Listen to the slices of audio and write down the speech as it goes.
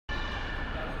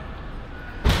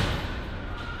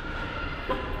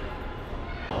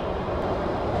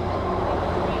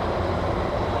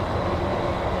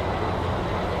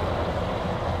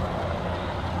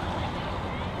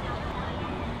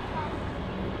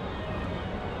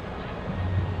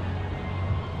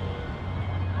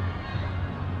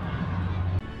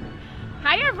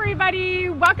Hi everybody!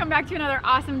 Welcome back to another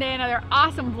awesome day, another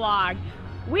awesome vlog.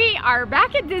 We are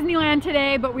back at Disneyland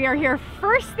today, but we are here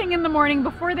first thing in the morning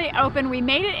before they open. We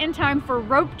made it in time for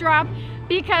rope drop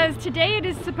because today it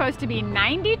is supposed to be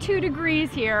 92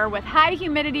 degrees here with high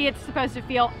humidity. It's supposed to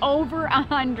feel over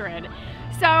 100.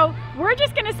 So we're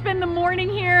just gonna spend the morning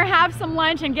here, have some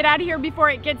lunch, and get out of here before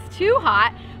it gets too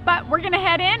hot. But we're gonna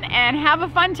head in and have a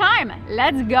fun time.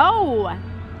 Let's go!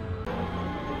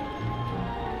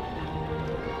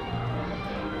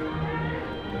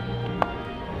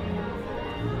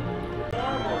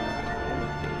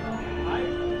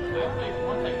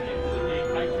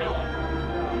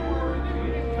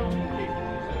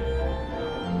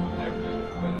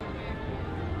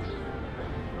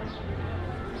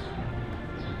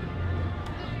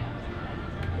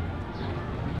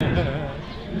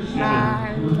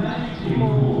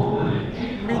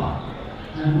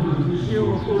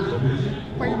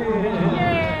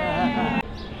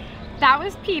 That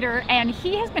was Peter, and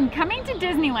he has been coming to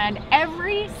Disneyland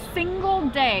every single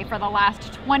day for the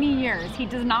last 20 years. He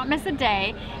does not miss a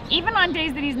day. Even on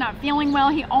days that he's not feeling well,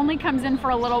 he only comes in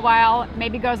for a little while,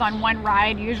 maybe goes on one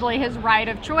ride. Usually his ride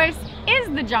of choice is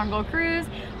the Jungle Cruise,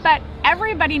 but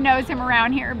everybody knows him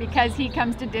around here because he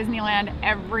comes to Disneyland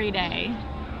every day.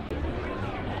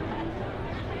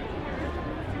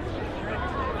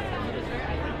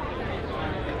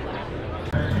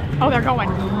 Oh, they're going.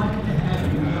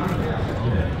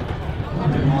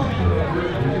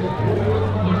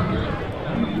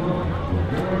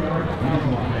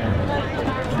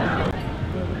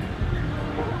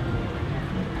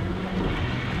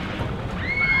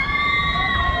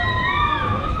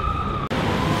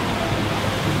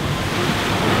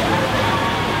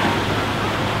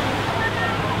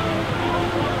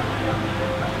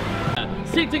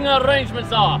 Seating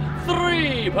arrangements are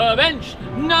 3 per bench,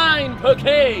 9 per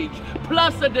cage,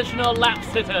 plus additional lap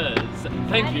sitters.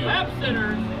 Thank you. Lap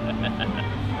sitters? I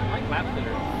like lap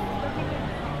sitters.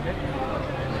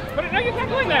 But no, you can't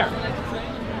go in there.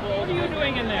 What are you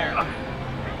doing in there?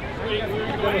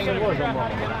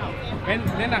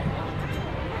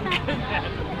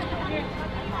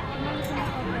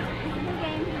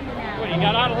 What, you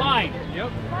got out of line? Yep.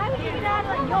 Why would you get out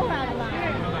of line?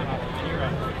 You're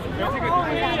out of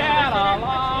line. Get out of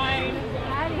line.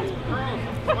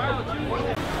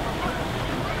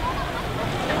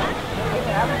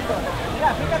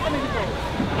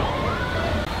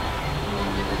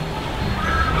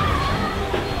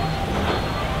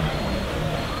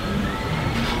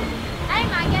 Hey,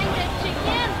 my gang, the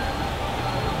chicken.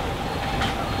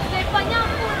 C'est pas bien.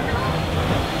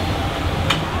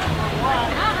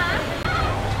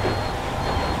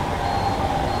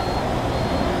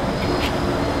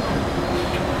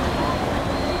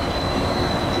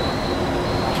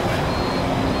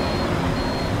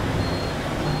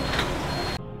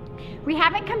 We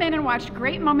haven't come in and watched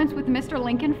Great Moments with Mr.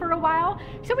 Lincoln for a while,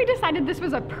 so we decided this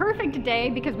was a perfect day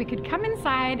because we could come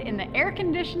inside in the air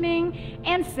conditioning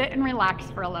and sit and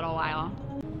relax for a little while.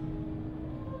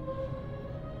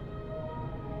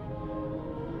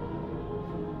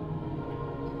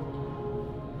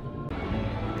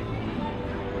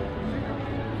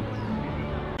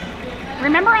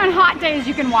 Remember, on hot days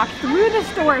you can walk through the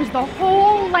stores the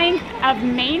whole length of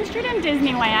Main Street in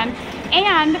Disneyland,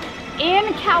 and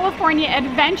in California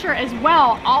Adventure as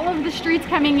well. All of the streets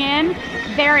coming in,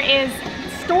 there is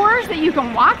stores that you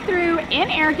can walk through in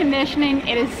air conditioning.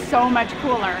 It is so much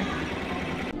cooler.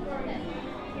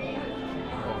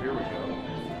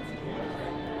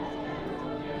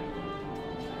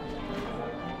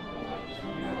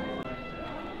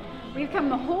 We've come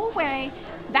the whole way.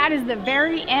 That is the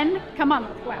very end. Come on,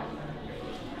 let's go out.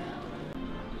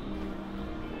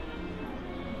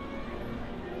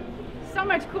 So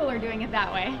much cooler doing it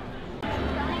that way.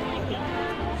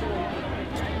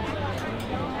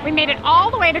 We made it all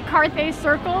the way to Carthay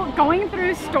Circle, going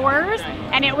through stores,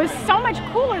 and it was so much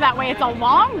cooler that way. It's a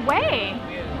long way.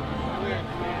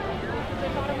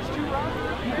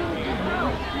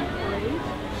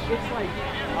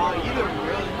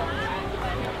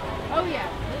 Oh yeah.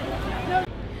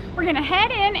 We're gonna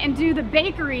head in and do the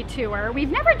bakery tour.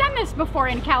 We've never done this before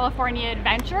in California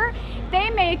Adventure. They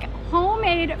make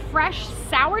homemade fresh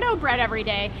sourdough bread every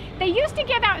day. They used to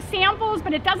give out samples,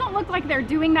 but it doesn't look like they're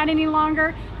doing that any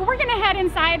longer. But we're gonna head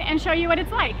inside and show you what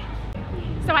it's like.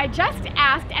 So I just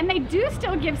asked, and they do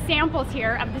still give samples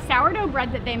here of the sourdough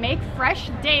bread that they make fresh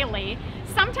daily.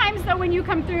 Sometimes though, when you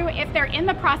come through, if they're in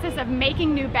the process of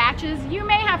making new batches, you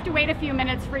may have to wait a few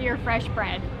minutes for your fresh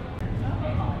bread.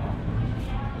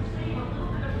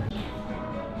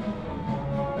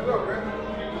 Hello, Grandma.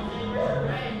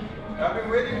 I've been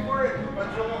waiting for it. My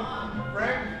little friend.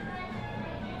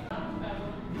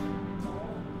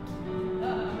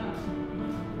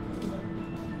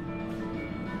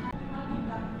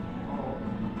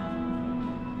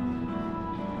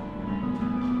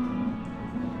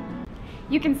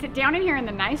 You can sit down in here in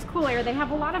the nice cool air. They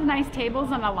have a lot of nice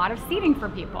tables and a lot of seating for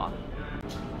people.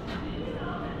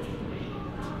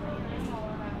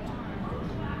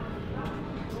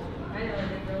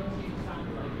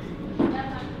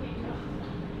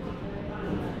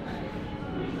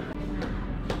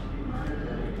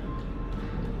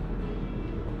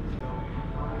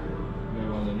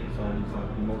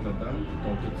 Ils montent là-dedans, ils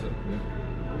tombent tout ça.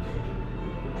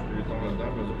 Ils tombent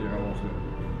là-dedans, ils ramassent là.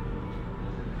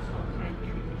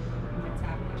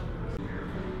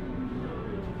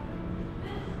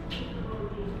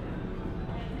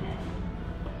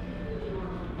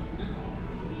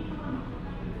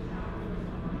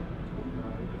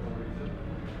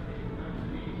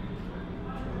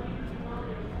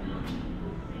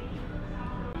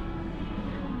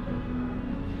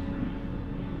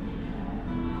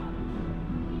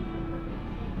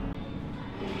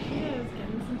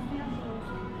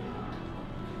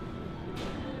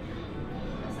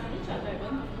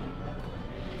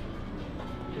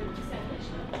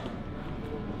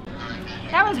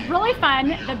 That was really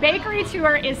fun. The bakery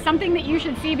tour is something that you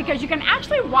should see because you can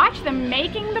actually watch them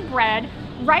making the bread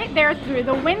right there through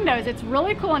the windows. It's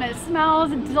really cool and it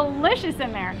smells delicious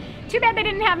in there. Too bad they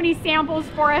didn't have any samples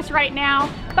for us right now,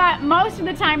 but most of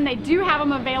the time they do have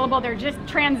them available. They're just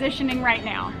transitioning right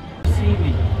now. See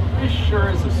me. This sure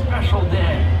is a special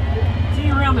day. See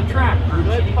you around the track, Bruce.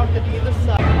 Let's park at either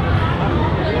side.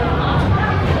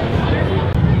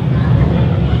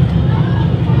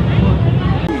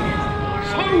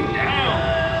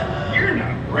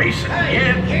 Racing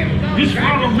yet? Just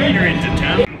follow Vader into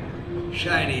town.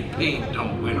 Shiny paint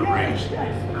don't win a race.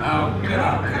 Now get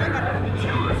out there.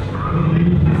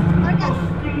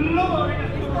 Lord,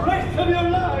 the rest of your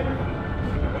life.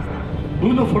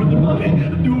 Uno for the money,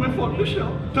 do it for the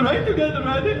show. Try to get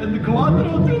ready and the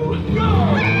quattro too.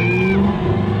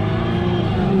 Go!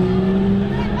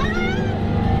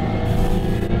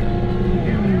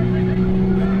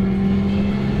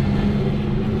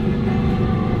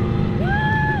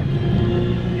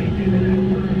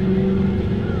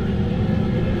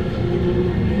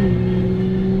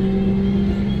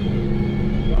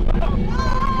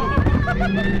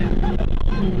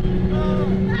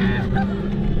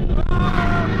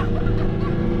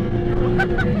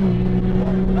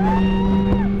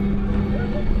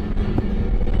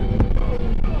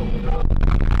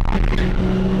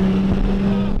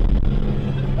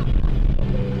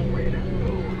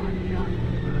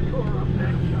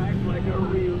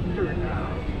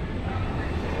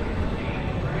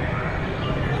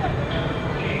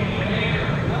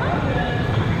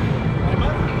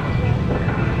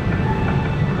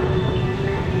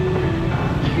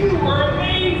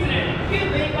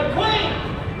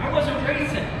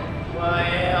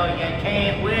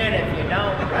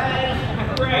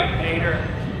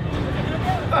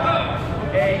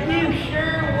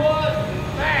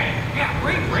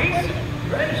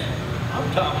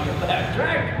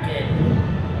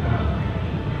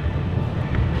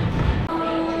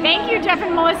 Thank you, Jeff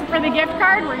and Melissa, for the gift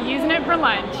card. We're using it for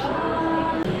lunch.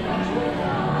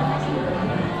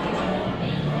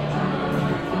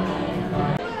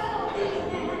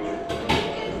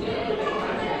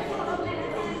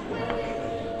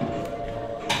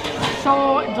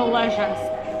 So delicious.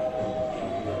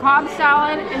 Cobb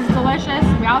salad is delicious.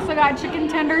 We also got chicken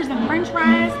tenders and french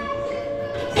fries.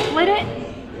 Split it.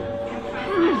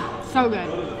 So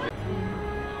good.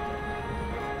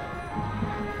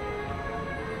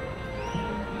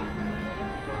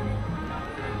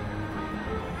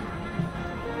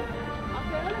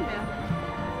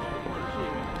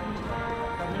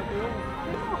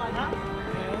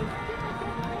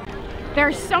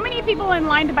 There's so many people in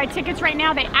line to buy tickets right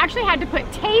now, they actually had to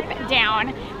put tape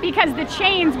down because the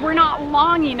chains were not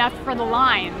long enough for the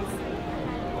lines.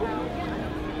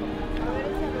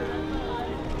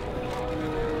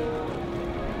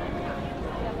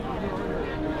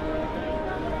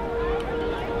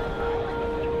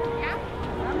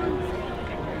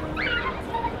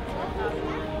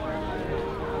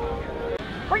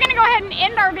 We're gonna go ahead and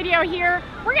end our video here.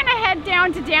 We're gonna head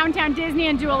down to downtown Disney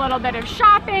and do a little bit of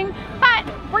shopping, but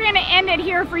we're gonna end it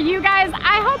here for you guys.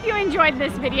 I hope you enjoyed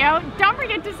this video. Don't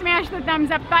forget to smash the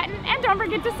thumbs up button and don't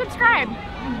forget to subscribe.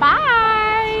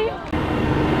 Bye!